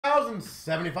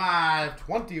2075,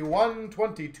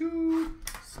 21-22,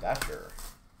 Stature.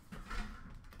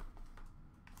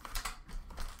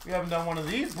 We haven't done one of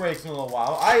these breaks in a little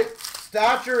while.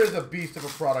 Stature is a beast of a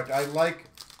product.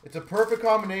 It's a perfect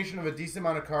combination of a decent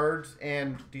amount of cards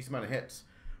and decent amount of hits.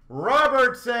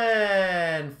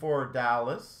 Robertson for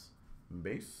Dallas.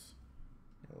 Base.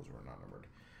 Those were not numbered.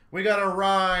 We got a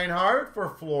Reinhardt for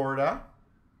Florida.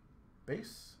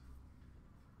 Base.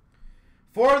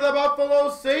 For the Buffalo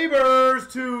Sabres,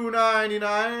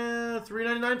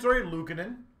 $3.99, sorry,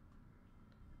 Luukkonen.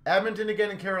 Edmonton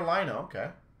again in Carolina, okay.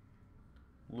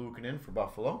 Luukkonen for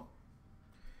Buffalo.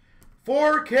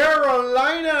 For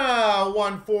Carolina,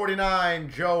 $1.49,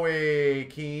 Joey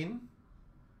Keane.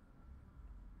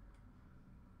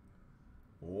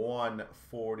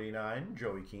 $1.49,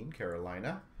 Joey Keane,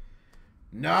 Carolina.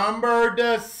 Number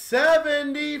to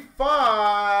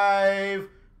 75,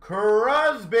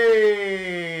 Crosby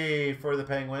for the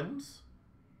Penguins.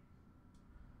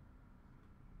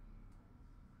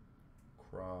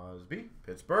 Crosby,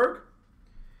 Pittsburgh.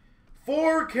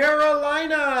 For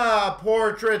Carolina,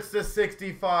 portraits to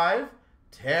 65,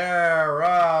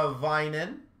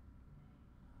 Teravainen.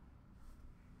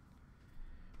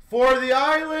 For the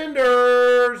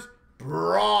Islanders,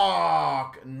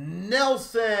 Brock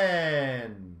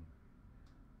Nelson.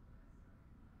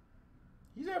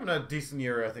 He's having a decent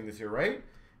year, I think, this year, right?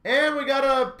 And we got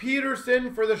a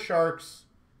Peterson for the Sharks,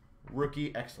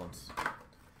 rookie excellence.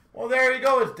 Well, there you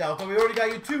go, it's Delta. We already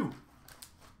got you two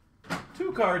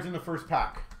cards in the first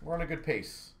pack. We're on a good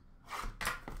pace.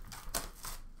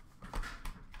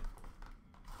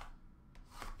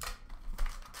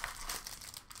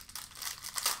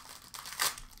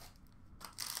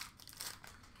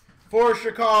 For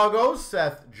Chicago,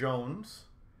 Seth Jones.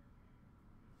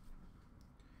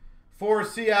 For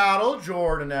Seattle,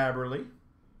 Jordan Eberle.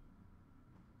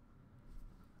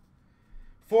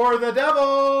 For the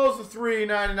Devils,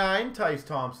 $3.99, Tyce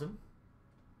Thompson.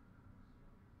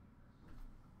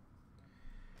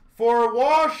 For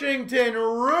Washington,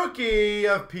 rookie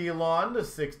of Pilon to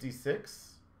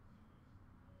 66.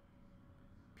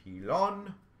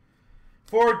 Pilon.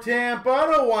 For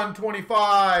Tampa to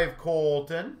 125,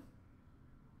 Colton.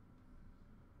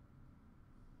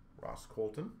 Ross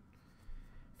Colton.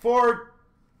 For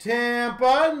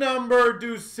Tampa, number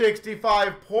to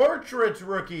 65, portraits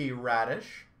rookie,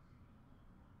 Radish.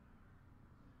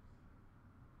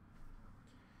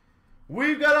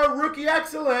 We've got a rookie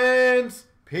excellence,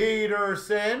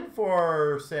 Peterson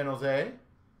for San Jose.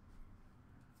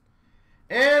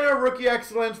 And a rookie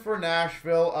excellence for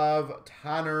Nashville of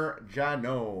Tanner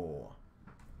Jeannot.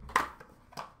 I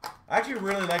actually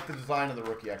really like the design of the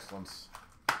rookie excellence.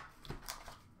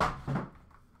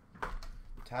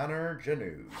 Tanner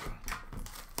Jeannot.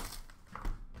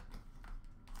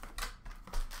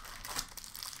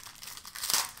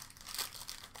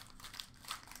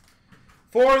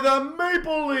 For the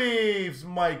Maple Leafs,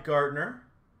 Mike Gardner.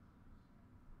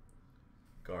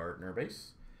 Gardner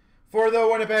base. For the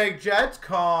Winnipeg Jets,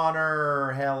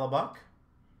 Connor Hellebuck.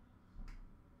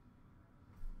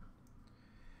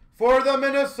 For the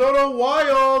Minnesota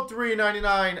Wild,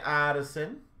 $3.99,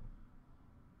 Addison.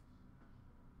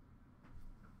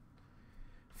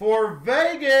 For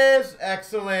Vegas,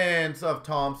 excellence of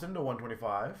Thompson to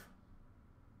 125.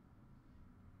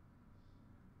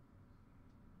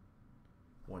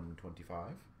 125.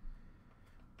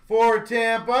 For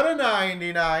Tampa to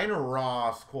 99,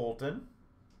 Ross Colton.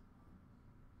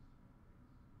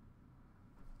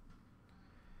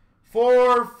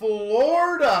 For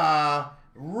Florida,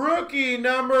 rookie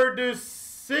number to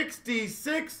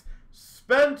 66,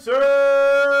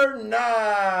 Spencer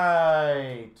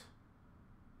Knight.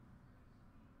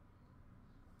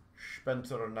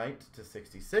 Spencer Knight to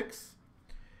 66.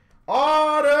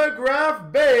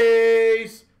 Autograph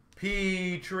base,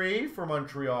 Petrie for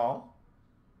Montreal.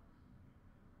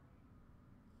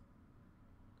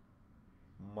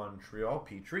 Montreal,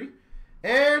 Petrie.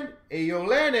 And a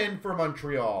Yolanin for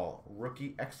Montreal,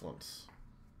 rookie excellence.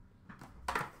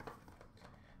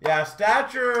 Yeah,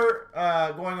 Stature,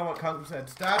 going on what Kung said,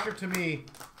 Stature to me,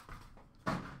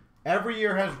 every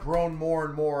year has grown more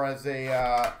and more as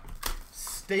a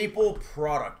staple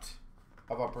product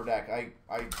of Upper Deck. I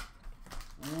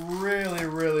really,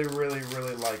 really, really,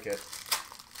 really like it.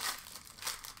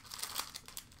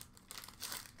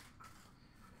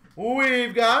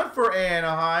 We've got for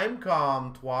Anaheim,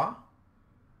 Comtois.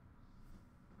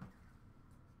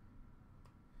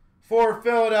 For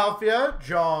Philadelphia,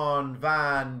 John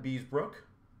Van Beesbrook.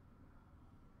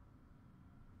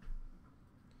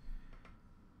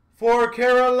 For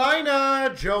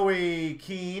Carolina, Joey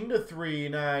Keane to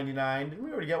 $3.99. Didn't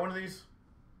we already get one of these?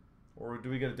 Or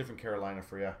do we get a different Carolina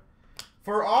for you?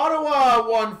 For Ottawa,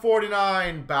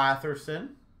 149, Batherson.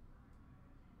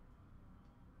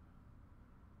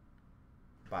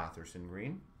 Batherson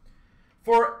green.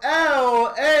 For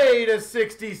LA to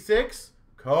 66,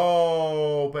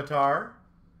 Kopitar.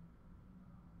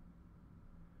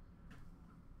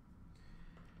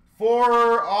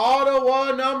 For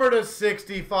Ottawa, number to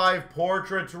 65,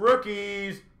 Portraits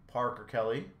Rookies, Parker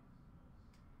Kelly.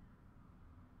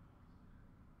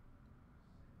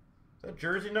 Is that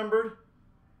jersey numbered?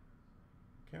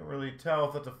 Can't really tell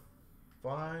if that's a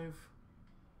 5.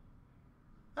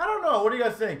 I don't know. What do you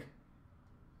guys think?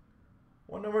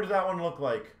 What number does that one look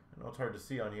like? I know it's hard to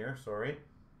see on here. Sorry.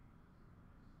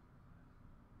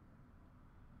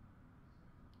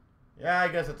 Yeah, I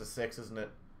guess it's a 6, isn't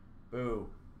it? Boo.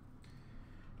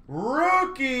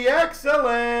 Rookie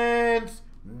Excellence,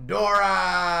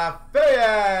 Dora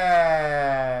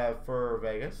Fayette for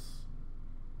Vegas.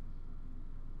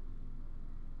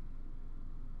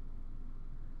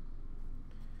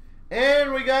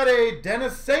 And we got a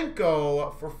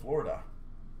Denisenko for Florida.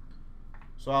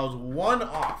 So I was 1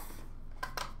 off.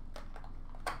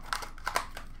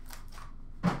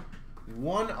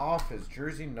 1 off his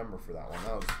jersey number for that one.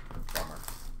 That was a bummer.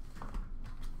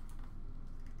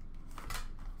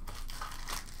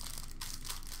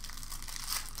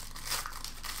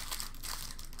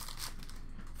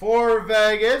 For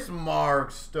Vegas,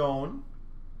 Mark Stone.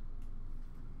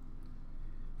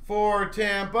 For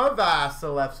Tampa,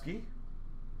 Vasilevsky.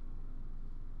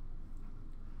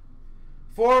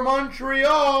 For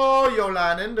Montreal,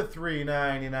 Yolanin to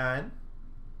 399.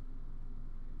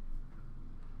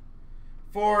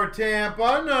 For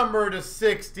Tampa, number to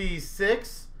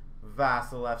 66,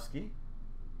 Vasilevsky.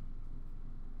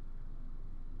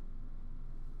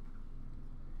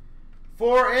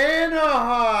 For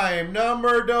Anaheim,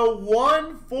 number to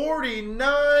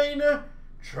 149,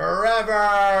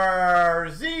 Trevor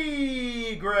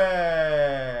Zegras.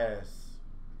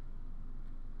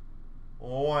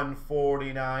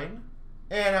 149,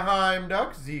 Anaheim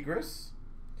Ducks, Zegras.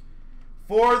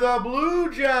 For the Blue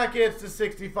Jackets to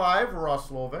 65,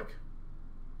 Roslovic.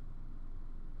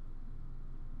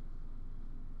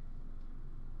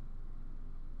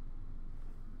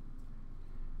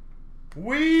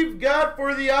 We've got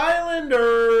for the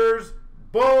Islanders,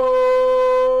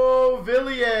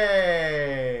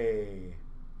 Beauvillier.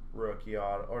 Rookie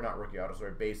auto, or not rookie auto,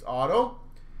 sorry, base auto.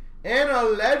 And a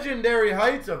legendary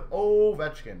heights of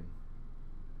Ovechkin.